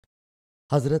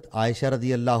Hazrat Aisha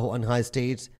radiyallahu anha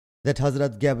states that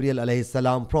Hazrat Gabriel alayhi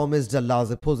salam promised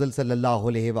Allah's Apostle sallallahu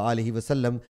alayhi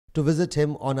wasallam to visit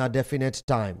him on a definite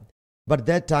time. But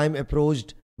that time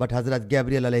approached, but Hazrat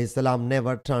Gabriel alayhi salam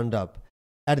never turned up.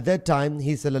 At that time,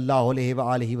 he sallallahu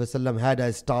alayhi wasallam had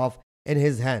a staff in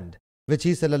his hand, which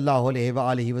he sallallahu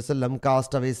alayhi wasallam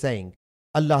cast away, saying,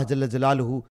 Allah Jalla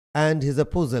Jalaluhu and his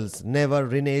apostles never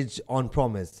reneged on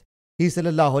promise. He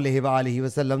sallallahu alayhi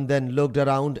wasallam then looked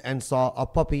around and saw a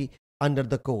puppy under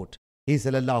the coat. He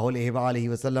sallallahu alayhi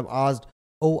wasallam asked,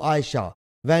 O Aisha,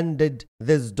 when did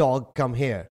this dog come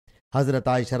here? Hazrat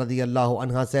Aisha radiyallahu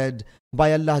anha said,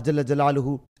 By Allah Jalla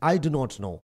Jalaluhu, I do not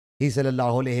know. He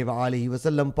sallallahu alayhi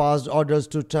wasallam passed orders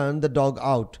to turn the dog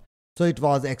out, so it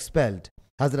was expelled.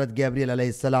 Hazrat Gabriel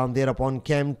alayhi salam thereupon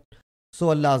came. So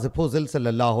Allah's Apostle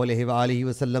sallallahu alayhi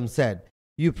wasallam said,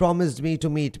 You promised me to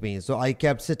meet me, so I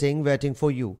kept sitting waiting for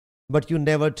you, but you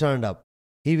never turned up.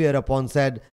 He whereupon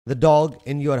said, The dog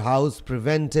in your house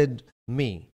prevented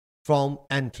me from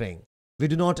entering. We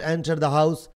do not enter the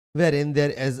house wherein there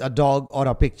is a dog or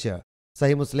a picture.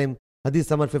 Sahih Muslim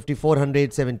Hadees number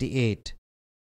 5478.